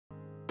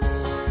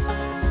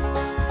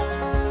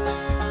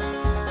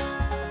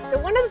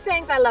of the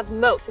things I love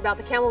most about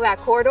the Camelback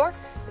corridor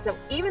is that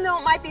even though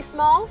it might be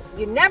small,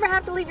 you never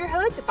have to leave your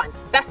hood to find the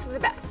best of the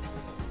best.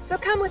 So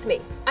come with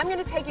me. I'm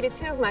going to take you to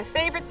two of my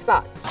favorite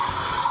spots.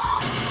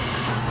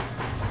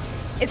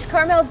 It's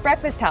Carmel's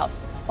Breakfast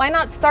House. Why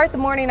not start the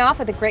morning off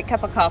with a great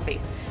cup of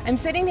coffee? I'm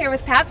sitting here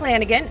with Pat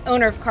Flanagan,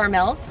 owner of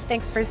Carmel's.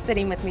 Thanks for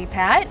sitting with me,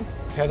 Pat.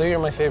 Heather, you're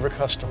my favorite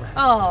customer.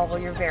 Oh, well,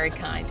 you're very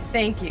kind.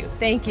 Thank you,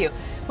 thank you.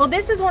 Well,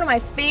 this is one of my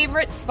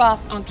favorite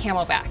spots on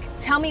Camelback.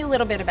 Tell me a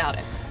little bit about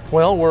it.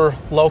 Well, we're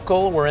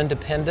local, we're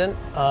independent,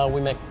 we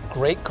make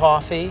great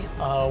coffee,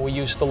 we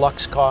use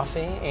deluxe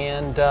coffee,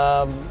 and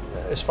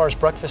as far as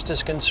breakfast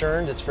is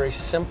concerned, it's very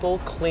simple,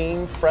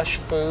 clean, fresh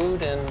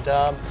food,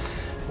 and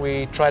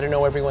we try to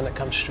know everyone that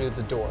comes through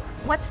the door.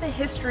 What's the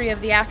history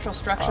of the actual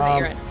structure that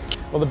you're in?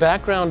 Well, the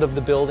background of the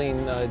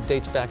building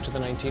dates back to the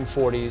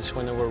 1940s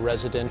when there were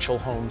residential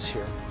homes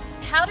here.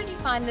 How did you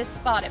find this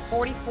spot at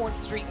 44th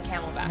Street in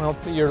Camelback? Well,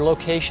 your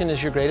location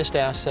is your greatest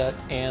asset,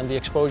 and the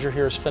exposure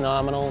here is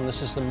phenomenal, and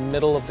this is the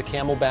middle of the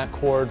Camelback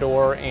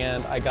corridor,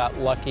 and I got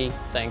lucky,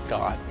 thank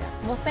God.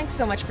 Well, thanks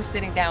so much for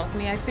sitting down with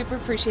me. I super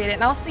appreciate it,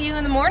 and I'll see you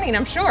in the morning,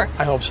 I'm sure.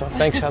 I hope so.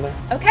 Thanks, Heather.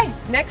 Okay,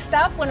 next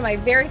up, one of my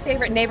very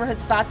favorite neighborhood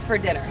spots for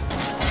dinner.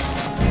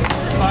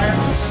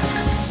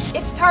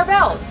 It's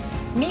Tarbell's.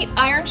 Meet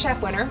Iron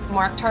Chef winner,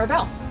 Mark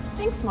Tarbell.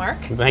 Thanks, Mark.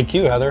 Thank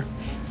you, Heather.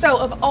 So,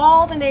 of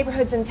all the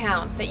neighborhoods in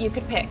town that you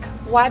could pick,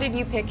 why did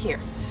you pick here?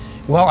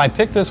 Well, I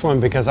picked this one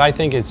because I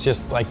think it's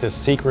just like this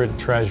secret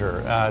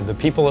treasure. The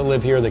people that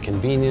live here, the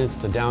convenience,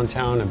 the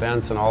downtown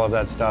events and all of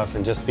that stuff,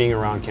 and just being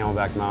around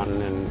Camelback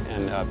Mountain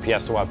and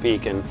Piestewa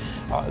Peak and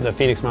the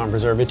Phoenix Mountain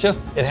Preserve,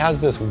 it has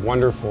this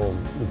wonderful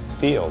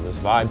feel, this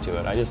vibe to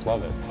it. I just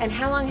love it. And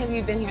how long have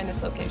you been here in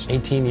this location?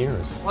 18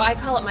 years. Well, I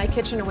call it my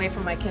kitchen away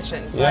from my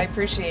kitchen, so Yeah. I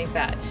appreciate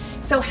that.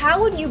 So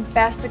how would you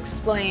best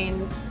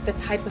explain the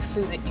type of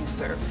food that you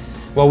serve?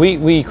 Well,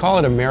 we call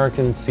it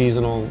American,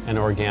 seasonal, and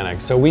organic.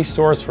 So we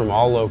source from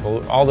all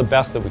local, all the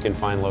best that we can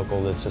find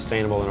local that's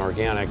sustainable and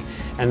organic.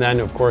 And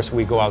then, of course,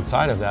 we go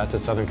outside of that to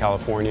Southern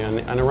California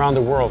and around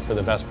the world for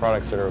the best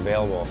products that are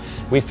available.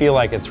 We feel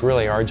like it's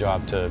really our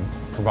job to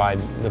provide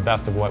the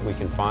best of what we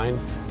can find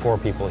for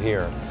people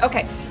here.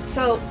 Okay,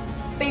 so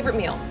favorite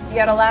meal. You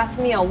got a last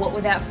meal, what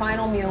would that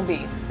final meal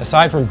be?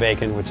 Aside from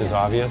bacon, which is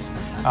obvious,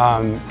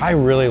 I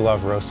really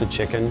love roasted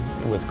chicken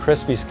with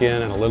crispy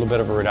skin and a little bit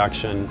of a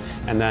reduction,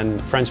 and then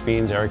French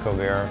beans, haricot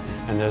vert,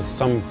 and there's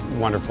some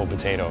wonderful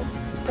potato,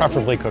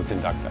 preferably cooked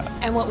in duck fat.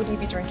 And what would you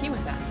be drinking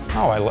with that?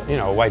 Oh, you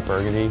know, white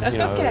burgundy, you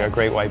know, Okay. a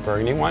great white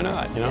burgundy, why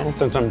not, you know,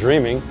 since I'm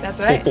dreaming. That's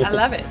right, I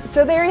love it.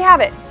 So there you have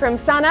it. From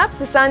sun up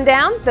to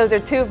sundown, those are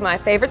two of my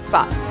favorite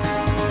spots.